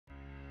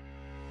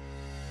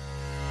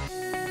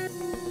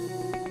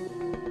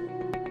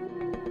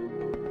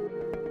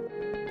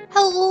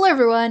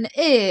everyone,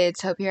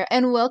 it's Hope here,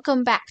 and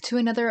welcome back to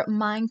another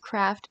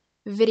Minecraft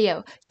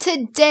video.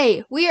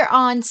 Today, we are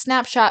on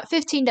Snapshot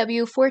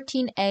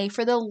 15w14a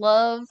for the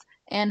Love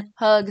and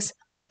Hugs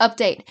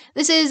update.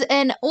 This is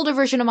an older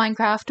version of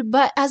Minecraft,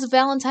 but as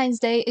Valentine's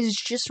Day is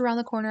just around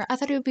the corner, I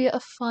thought it would be a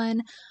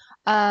fun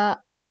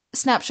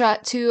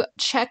snapshot to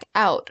check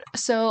out.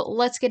 So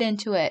let's get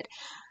into it.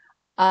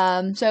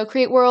 So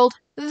create world,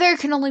 there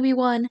can only be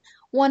one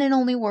and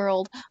only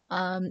world.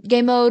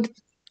 Game mode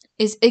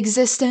is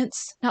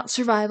existence, not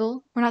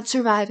survival. We're not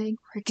surviving,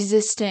 we're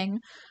existing.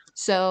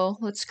 So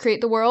let's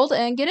create the world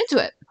and get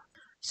into it.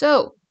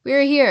 So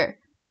we're here.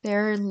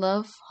 There are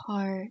love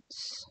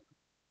hearts.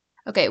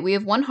 Okay, we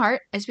have one heart,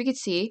 as we can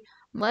see.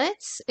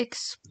 Let's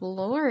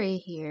explore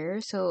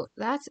here. So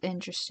that's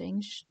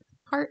interesting.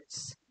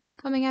 Hearts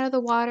coming out of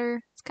the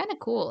water. It's kind of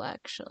cool,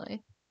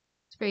 actually.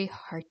 It's very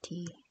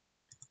hearty.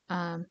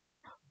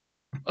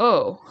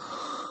 Oh.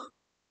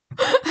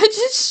 I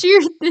just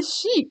sheared the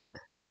sheep.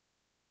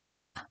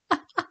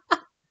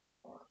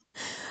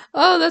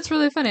 Oh, that's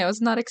really funny. I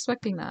was not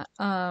expecting that.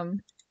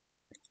 I'm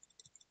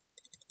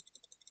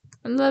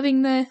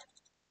loving the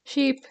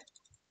sheep.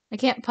 I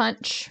can't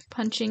punch.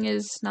 Punching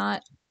is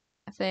not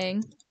a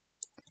thing.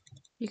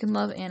 You can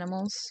love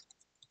animals.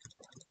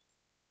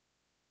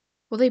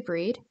 Will they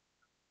breed?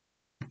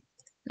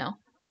 No.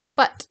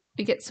 But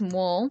we get some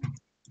wool.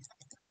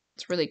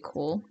 It's really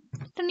cool.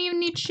 Don't even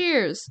need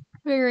shears.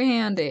 Very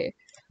handy.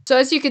 So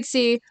as you can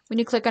see, when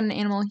you click on an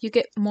animal, you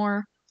get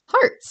more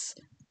hearts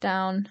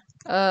down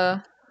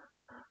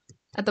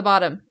at the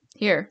bottom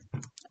here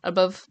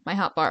above my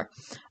hotbar.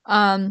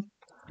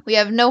 We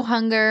have no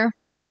hunger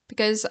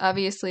because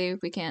obviously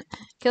we can't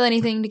kill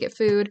anything to get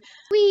food.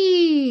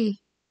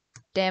 Whee!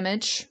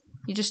 Damage.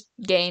 You just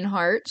gain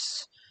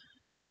hearts.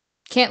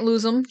 Can't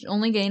lose them,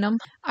 only gain them.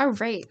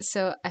 Alright,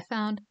 so I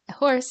found a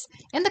horse,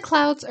 and the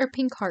clouds are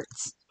pink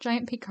hearts.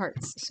 Giant pink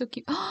hearts. So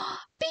cute. Oh,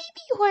 baby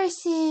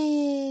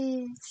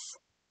horses!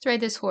 Let's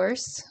ride this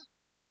horse.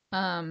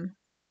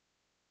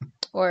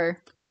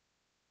 Or,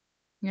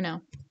 you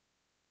know,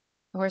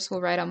 the horse will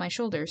ride on my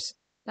shoulders.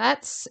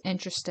 That's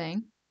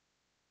interesting.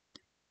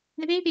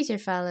 The babies are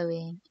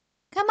following.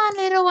 Come on,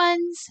 little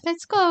ones.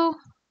 Let's go.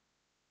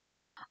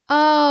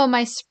 Oh,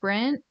 my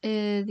sprint,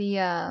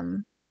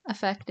 the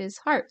effect is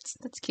hearts.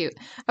 That's cute.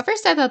 At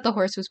first I thought the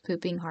horse was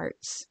pooping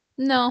hearts.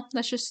 No,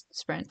 that's just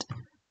sprint.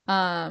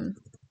 How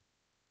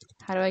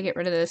do I get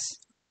rid of this?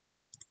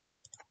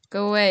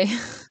 Go away.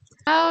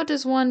 How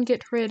does one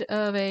get rid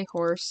of a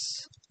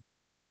horse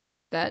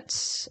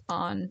that's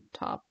on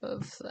top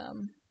of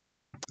them?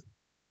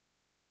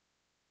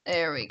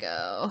 There we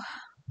go.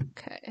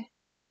 Okay.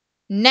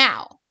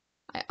 Now,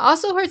 I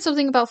also heard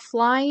something about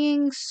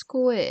flying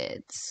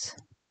squids.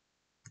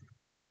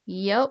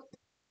 Yep.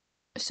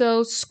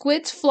 So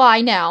squids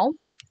fly now.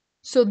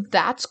 So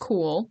that's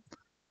cool.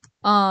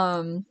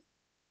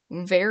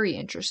 Very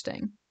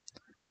interesting.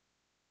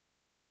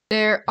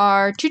 There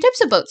are two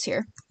types of boats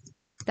here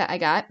that I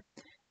got.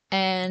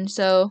 And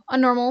so a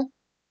normal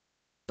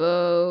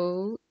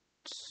boat.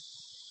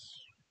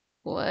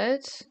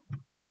 What?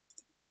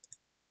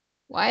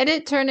 Why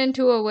did it turn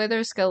into a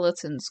wither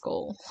skeleton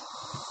skull?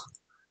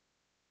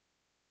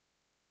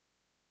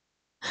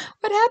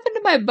 What happened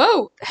to my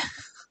boat?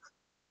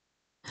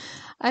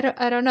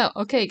 I don't know.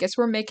 Okay, guess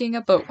we're making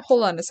a boat.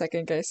 Hold on a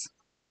second, guys.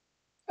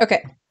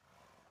 Okay.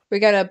 We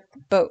got a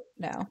boat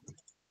now.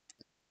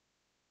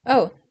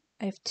 Oh,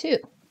 I have two.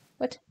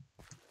 What?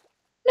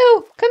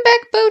 No, come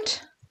back,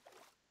 boat.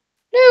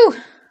 No.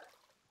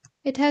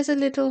 It has a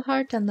little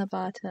heart on the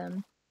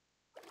bottom.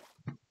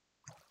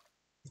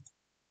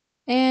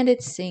 And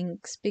it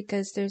sinks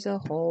because there's a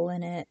hole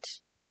in it.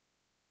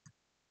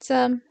 It's,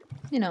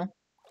 you know,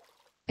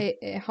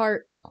 a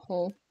heart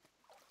hole.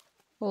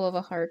 Hole of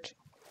a heart.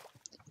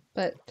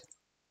 But,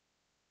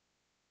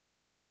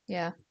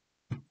 yeah.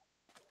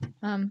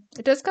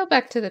 It does go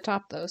back to the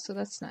top though, so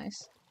that's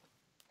nice.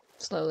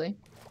 Slowly.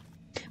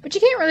 But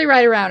you can't really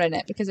ride around in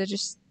it because it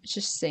just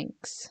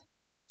sinks.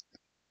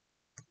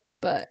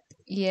 But,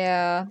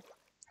 yeah.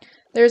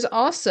 There's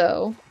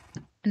also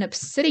an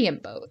obsidian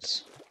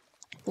boat,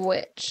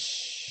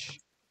 which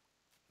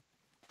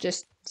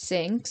just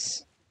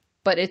sinks,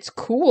 but it's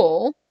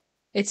cool.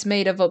 It's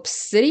made of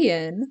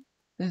obsidian.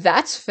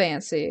 That's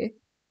fancy.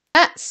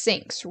 That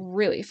sinks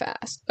really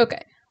fast.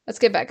 Okay, let's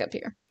get back up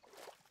here.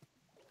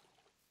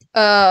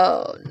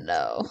 Oh,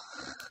 no.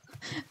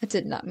 I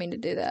did not mean to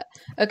do that.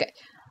 Okay,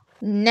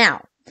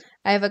 now,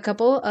 I have a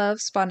couple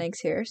of spawn eggs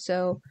here,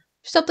 so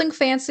something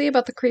fancy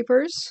about the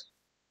creepers.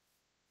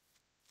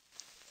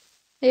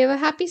 They have a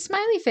happy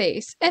smiley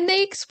face, and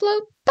they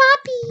explode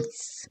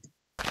poppies!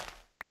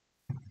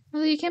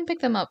 Well, you can't pick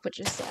them up, which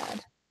is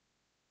sad.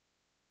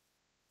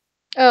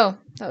 Oh,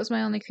 that was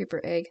my only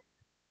creeper egg.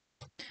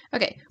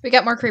 Okay, we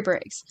got more creeper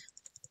eggs.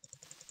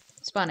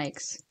 Spawn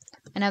eggs.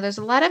 And now there's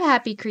a lot of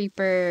happy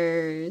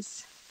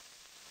creepers.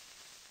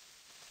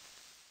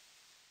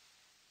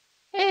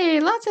 Hey,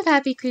 lots of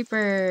happy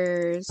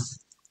creepers.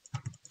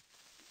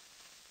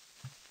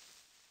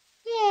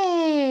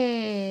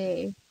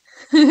 Yay!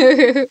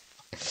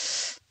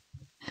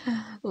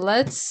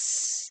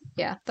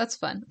 Yeah, that's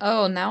fun.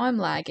 Oh, now I'm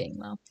lagging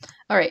though.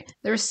 Alright,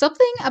 there's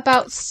something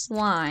about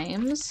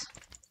slimes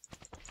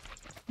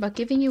about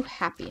giving you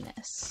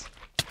happiness.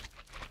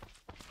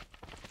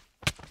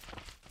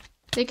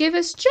 They give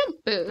us jump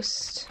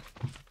boost.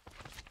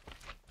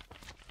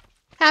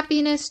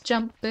 Happiness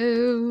jump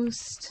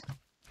boost.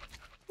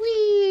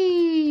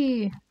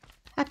 Whee!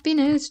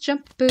 Happiness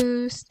jump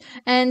boost.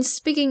 And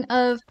speaking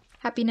of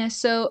happiness,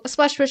 so a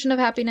splash potion of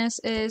happiness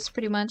is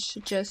pretty much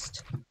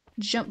just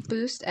jump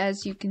boost,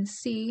 as you can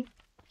see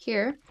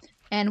here.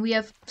 And we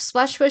have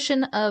splash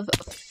potion of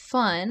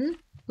fun,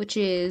 which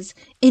is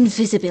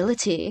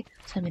invisibility.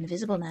 So I'm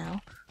invisible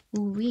now.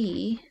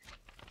 Wee.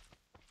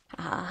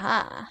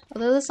 Haha.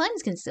 Although the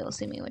slimes can still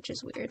see me, which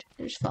is weird.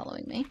 They're just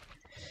following me.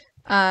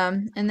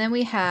 And then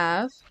we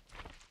have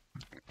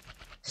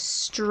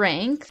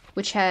strength,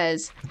 which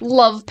has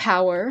love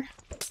power.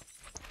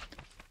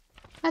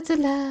 Lots of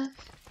love.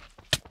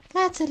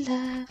 Lots of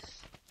love.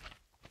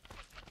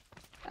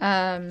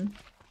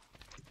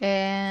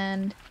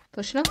 And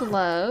potion of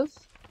love.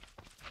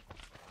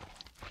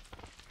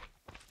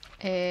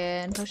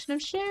 And potion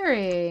of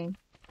sharing.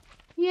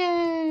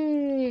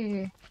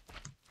 Yay!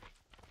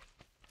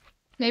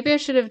 Maybe I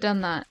should have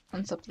done that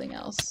on something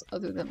else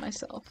other than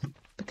myself,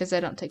 because I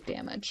don't take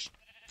damage.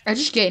 I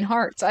just gain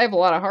hearts. I have a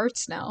lot of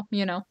hearts now,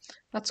 you know.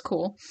 That's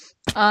cool.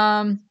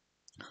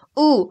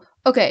 Ooh,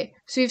 okay.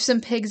 So we have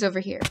some pigs over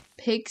here.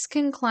 Pigs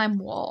can climb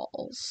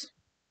walls.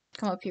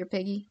 Come up here,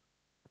 piggy.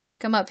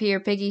 Come up here,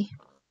 piggy.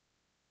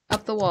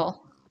 Up the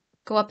wall.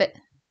 Go up it.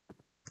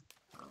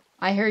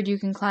 I heard you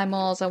can climb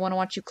walls. I want to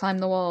watch you climb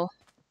the wall.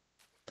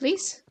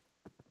 Please?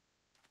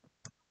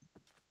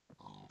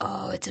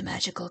 Oh, it's a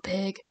magical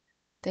pig.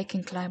 They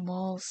can climb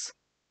walls.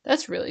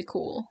 That's really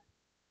cool.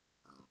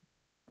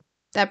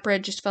 That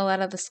bread just fell out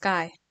of the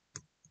sky.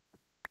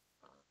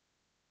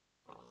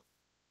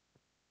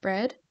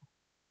 Bread?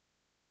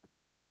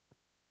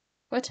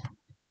 What?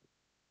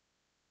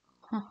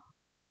 Huh.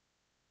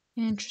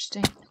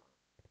 Interesting.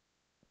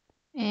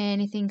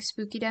 Anything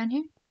spooky down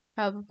here?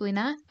 Probably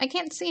not. I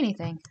can't see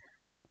anything.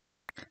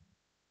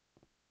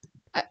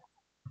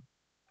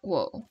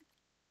 Whoa.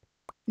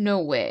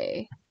 No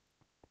way.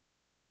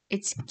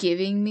 It's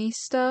giving me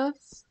stuff?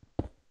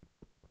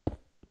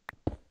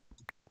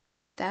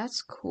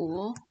 That's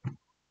cool.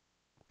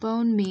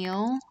 Bone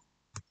meal.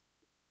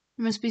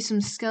 There must be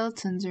some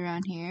skeletons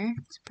around here.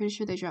 I'm pretty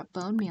sure they drop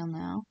bone meal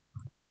now.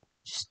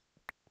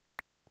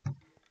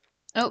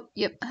 Oh,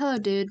 yep. Hello,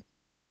 dude.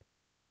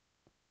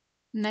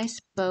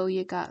 Nice bow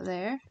you got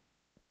there.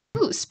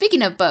 Ooh,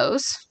 speaking of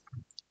bows.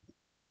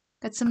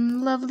 Got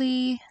some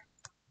lovely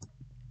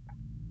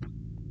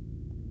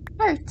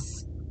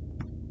hearts.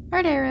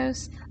 Heart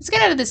arrows. Let's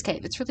get out of this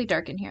cave. It's really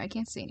dark in here. I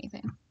can't see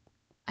anything.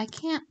 I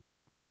can't.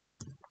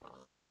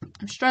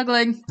 I'm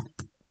struggling.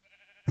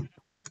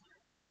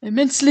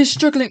 Immensely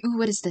struggling. Ooh,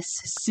 what is this?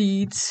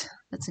 Seeds.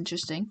 That's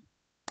interesting.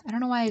 I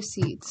don't know why I have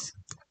seeds.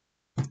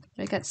 But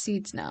I got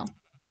seeds now.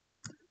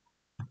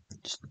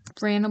 Just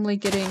randomly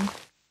getting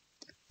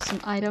some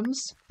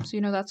items. So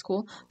you know that's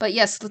cool. But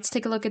yes, let's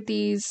take a look at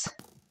these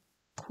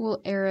cool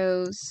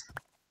arrows.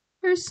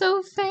 They're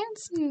so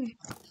fancy.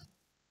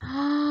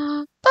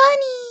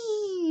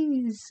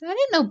 Bunnies! I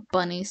didn't know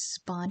bunnies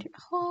spawned here.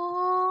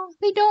 Oh,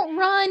 they don't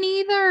run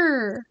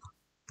either.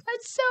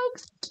 That's so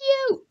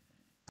cute.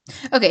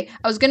 Okay,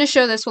 I was gonna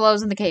show this while I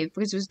was in the cave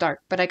because it was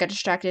dark, but I got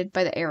distracted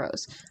by the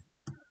arrows.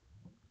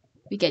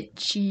 We get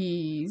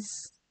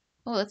cheese.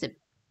 Oh, that's a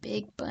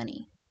big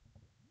bunny.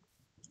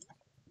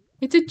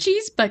 It's a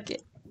cheese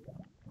bucket.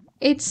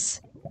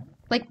 It's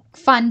like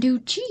fondue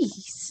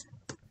cheese.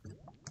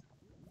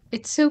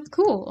 It's so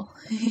cool.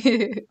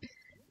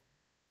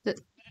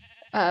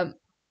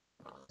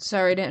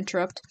 Sorry to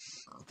interrupt.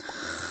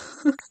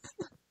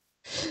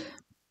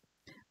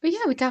 But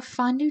yeah, we got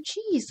fondue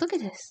cheese. Look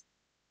at this.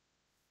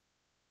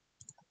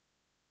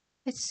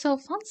 It's so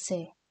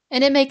fancy.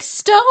 And it makes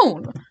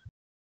stone!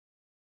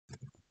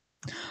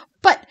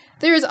 But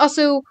there is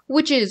also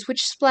witches,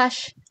 which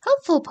splash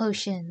helpful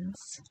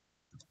potions.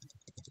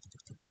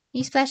 Can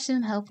you splash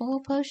some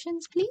helpful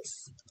potions,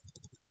 please?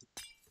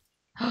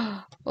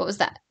 What was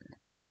that?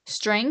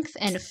 Strength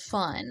and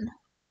fun.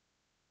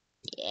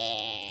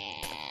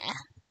 Yeah.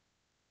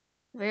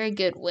 Very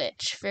good,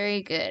 witch.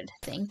 Very good.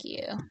 Thank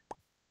you.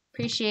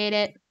 Appreciate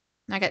it.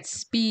 I got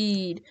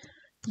speed.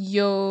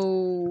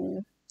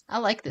 Yo. I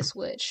like this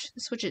witch.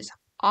 This witch is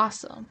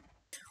awesome.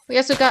 We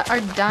also got our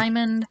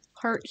diamond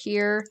heart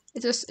here.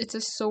 It's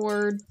a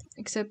sword,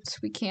 except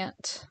we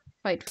can't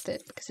fight with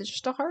it because it's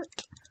just a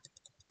heart.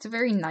 It's a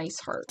very nice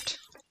heart.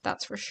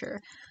 That's for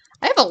sure.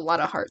 I have a lot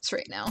of hearts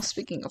right now,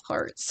 speaking of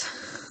hearts.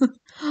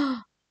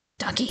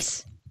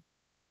 Donkeys.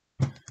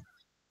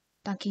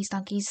 Donkeys,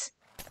 donkeys.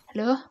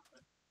 Hello?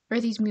 Where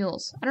are these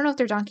mules? I don't know if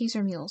they're donkeys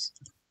or mules.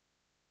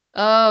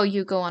 Oh,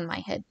 you go on my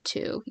head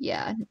too.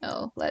 Yeah,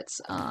 no, let's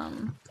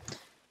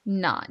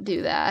not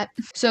do that.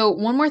 So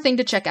one more thing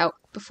to check out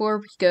before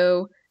we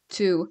go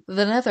to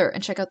the nether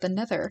and check out the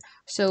nether.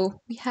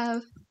 So we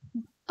have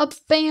a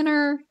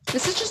banner.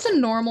 This is just a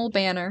normal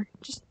banner.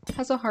 Just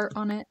has a heart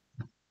on it.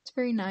 It's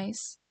very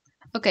nice.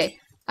 Okay,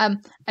 I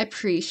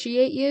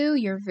appreciate you.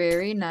 You're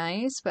very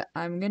nice, but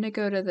I'm gonna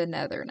go to the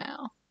Nether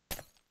now.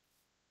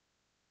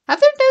 Have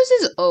their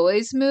noses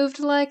always moved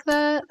like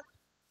that?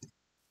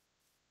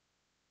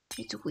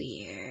 It's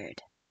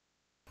weird.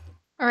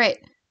 Alright,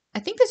 I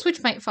think this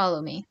witch might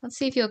follow me. Let's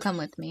see if he'll come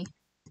with me.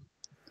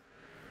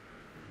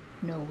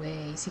 No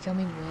way, is he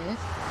coming with?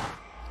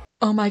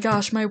 Oh my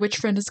gosh, my witch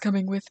friend is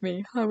coming with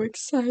me. How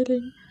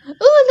exciting.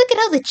 Oh, look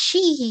at all the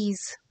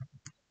cheese!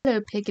 Hello,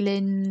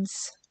 piglins.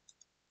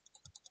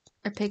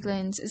 Or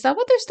piglins. Is that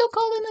what they're still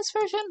called in this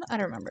version? I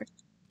don't remember.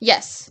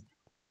 Yes.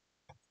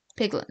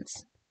 Piglins.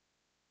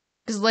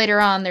 Because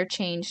later on they're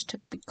changed to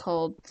be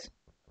called...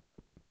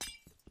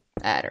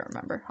 I don't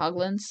remember.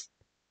 Hoglins?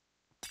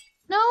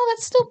 No,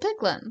 that's still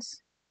piglins.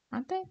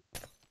 Aren't they?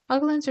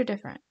 Hoglins are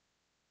different.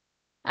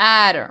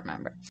 I don't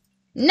remember.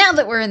 Now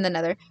that we're in the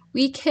Nether,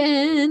 we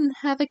can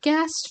have a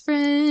ghast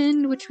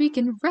friend, which we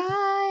can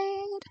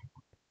ride.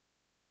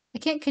 I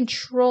can't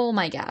control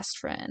my ghast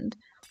friend,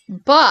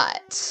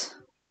 but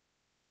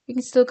we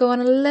can still go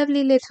on a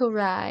lovely little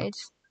ride.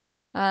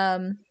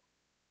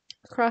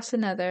 Across the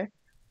Nether.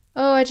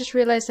 Oh, I just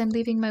realized I'm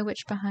leaving my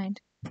witch behind.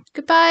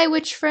 Goodbye,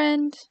 witch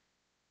friend.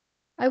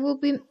 I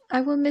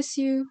will miss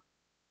you.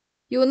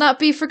 You will not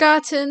be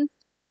forgotten.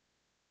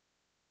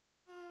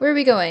 Where are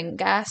we going,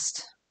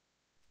 ghast?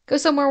 Go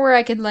somewhere where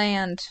I can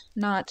land,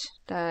 not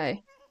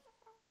die.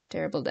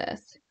 Terrible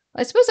death.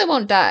 I suppose I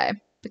won't die,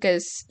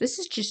 because this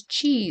is just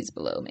cheese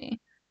below me.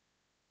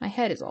 My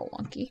head is all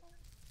wonky.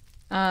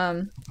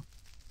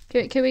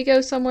 Can we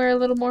go somewhere a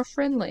little more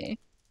friendly,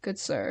 good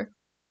sir?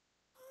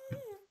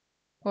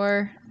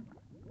 Or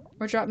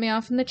drop me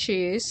off in the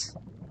cheese,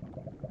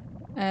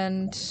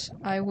 and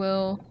I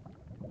will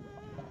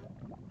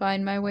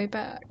find my way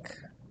back.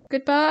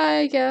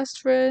 Goodbye, ghast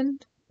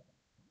friend.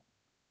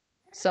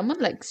 Someone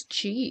likes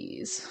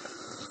cheese.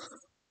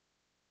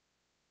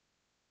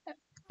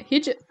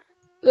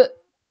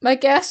 My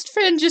ghast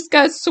friend just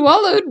got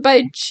swallowed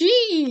by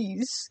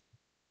cheese.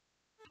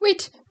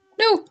 Wait,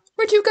 no,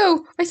 where'd you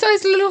go? I saw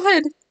his little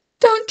head.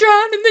 Don't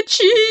drown in the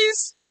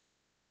cheese.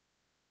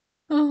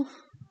 Oh.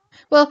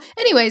 Well,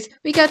 anyways,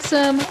 we got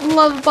some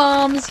love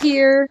bombs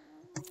here.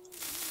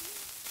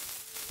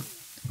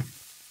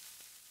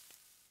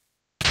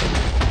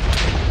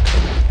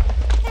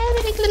 And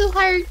they make little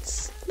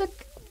hearts.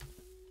 Look.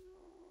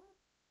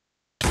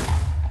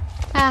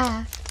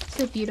 Ah,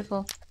 so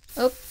beautiful.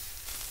 Oh.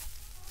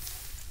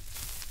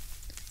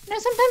 You know,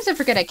 sometimes I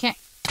forget I can't.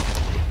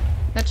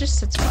 That just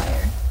sets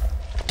fire.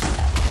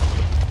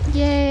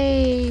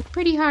 Yay!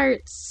 Pretty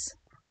hearts.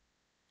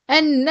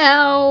 And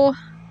now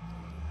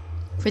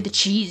for the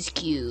cheese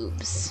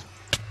cubes.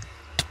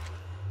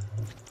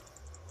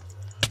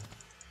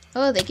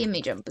 Oh, they give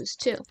me jump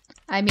boost too.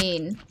 I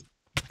mean,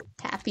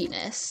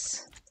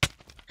 happiness.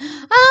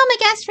 Oh, my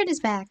ghast friend is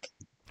back.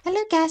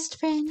 Hello, ghast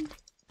friend.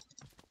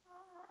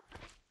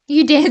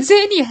 You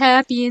dancing? You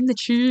happy in the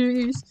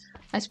cheese?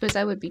 I suppose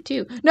I would be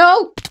too.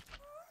 No!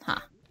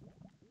 Huh.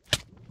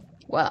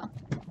 Well.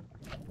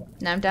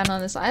 Now I'm down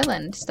on this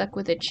island, stuck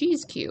with a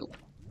cheese cube.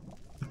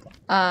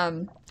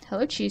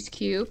 Hello, cheese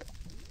cube.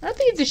 I don't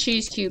think the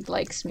cheese cube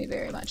likes me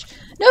very much.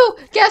 No!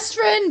 Ghast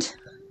friend!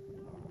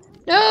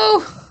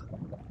 No!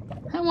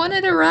 I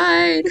wanted a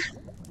ride.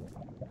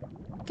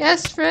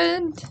 Ghast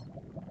friend.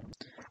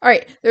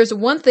 Alright, there's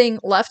one thing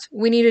left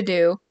we need to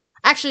do.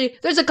 Actually,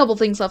 there's a couple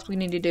things left we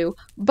need to do,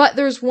 but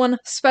there's one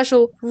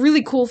special,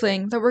 really cool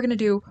thing that we're gonna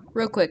do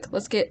real quick.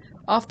 Let's get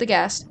off the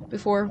gas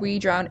before we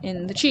drown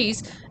in the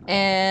cheese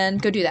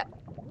and go do that.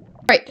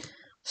 Alright,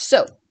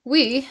 so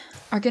we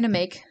are gonna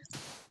make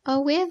a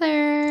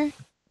wither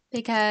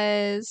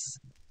because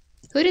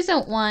who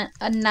doesn't want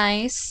a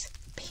nice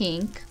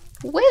pink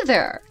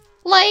wither?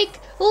 Like,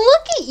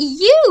 look at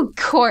you,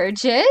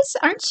 gorgeous!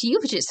 Aren't you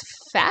just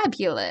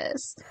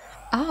fabulous?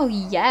 Oh,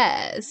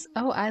 yes.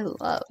 Oh, I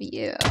love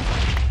you.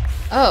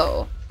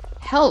 Oh,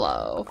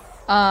 hello.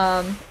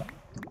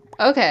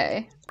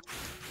 Okay.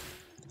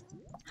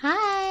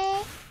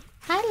 Hi.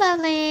 Hi,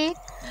 lovely.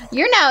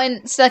 You're now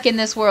stuck in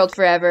this world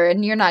forever,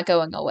 and you're not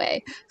going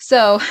away.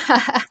 So,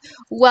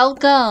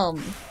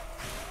 welcome.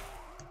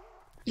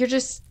 You're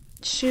just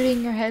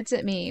shooting your heads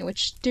at me,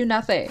 which do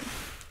nothing.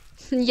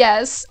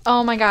 Yes.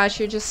 Oh my gosh,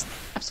 you're just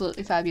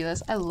absolutely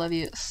fabulous. I love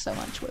you so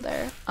much,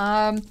 Wither.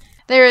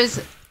 There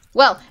is...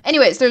 Well,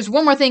 anyways, there's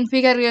one more thing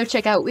we gotta go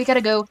check out. We gotta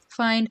go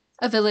find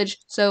a village.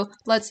 So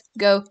let's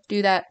go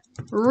do that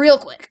real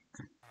quick.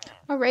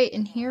 Alright,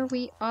 and here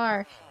we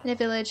are in a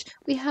village.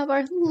 We have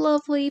our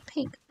lovely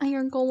pink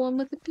iron golem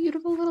with a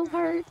beautiful little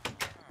heart.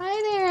 Hi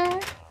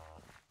there.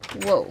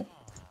 Whoa.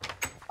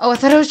 Oh, I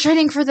thought I was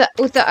trading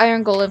with the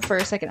iron golem for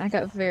a second. I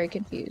got very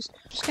confused.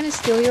 Just gonna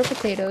steal your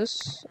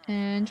potatoes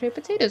and trade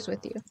potatoes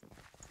with you.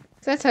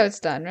 That's how it's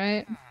done,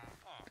 right?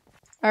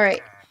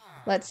 Alright.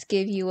 Let's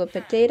give you a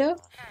potato.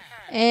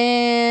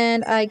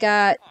 And I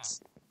got...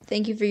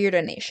 Thank you for your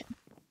donation.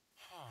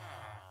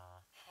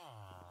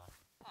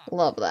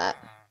 Love that.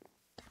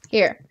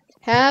 Here.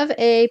 Have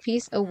a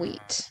piece of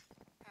wheat.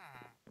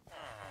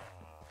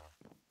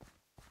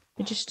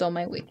 You just stole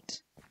my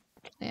wheat.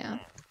 Yeah.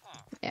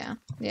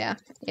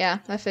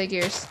 That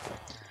figures.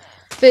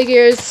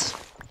 Figures.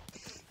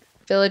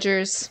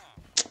 Villagers.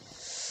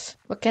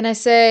 What can I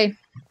say?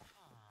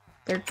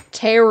 They're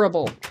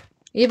terrible.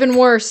 Even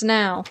worse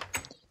now.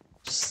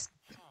 Just...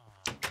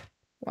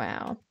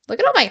 Wow. Look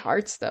at all my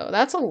hearts, though.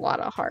 That's a lot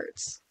of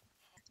hearts.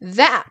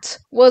 That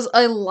was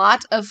a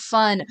lot of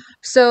fun.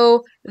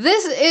 So,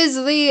 this is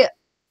the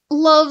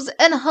Loves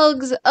and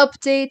Hugs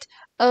update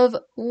of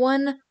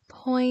 1.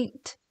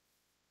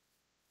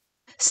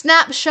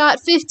 Snapshot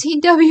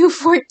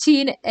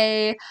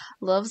 15w14a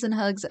Loves and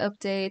Hugs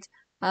update.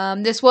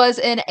 This was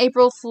an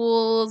April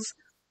Fool's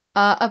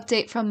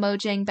update from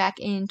Mojang back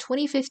in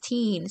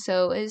 2015,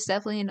 so it's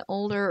definitely an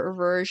older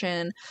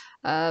version.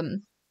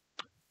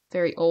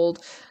 Very old.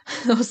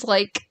 It was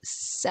like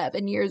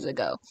 7 years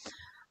ago.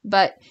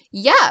 But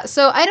yeah,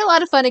 so I had a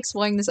lot of fun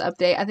exploring this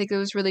update. I think it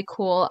was really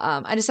cool.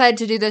 I decided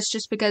to do this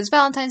just because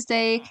Valentine's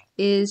Day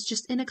is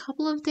just in a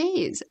couple of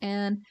days,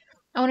 and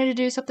I wanted to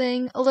do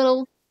something a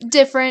little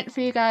different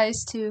for you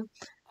guys to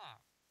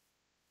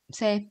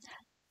say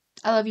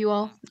I love you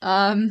all.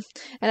 And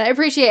I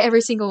appreciate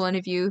every single one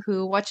of you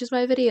who watches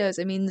my videos.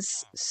 It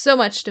means so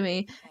much to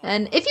me.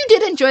 And if you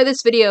did enjoy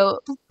this video,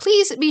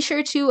 please be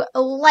sure to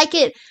like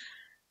it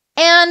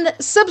and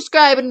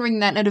subscribe and ring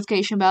that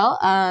notification bell.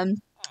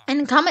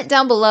 And comment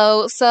down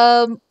below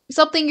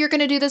something you're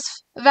gonna do this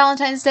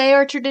Valentine's Day,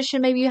 or a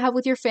tradition maybe you have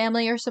with your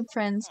family or some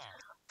friends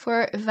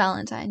for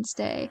Valentine's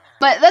Day.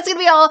 But that's gonna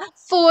be all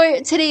for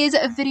today's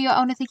video. I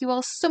want to thank you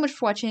all so much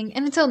for watching,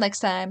 and until next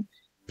time,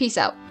 peace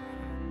out.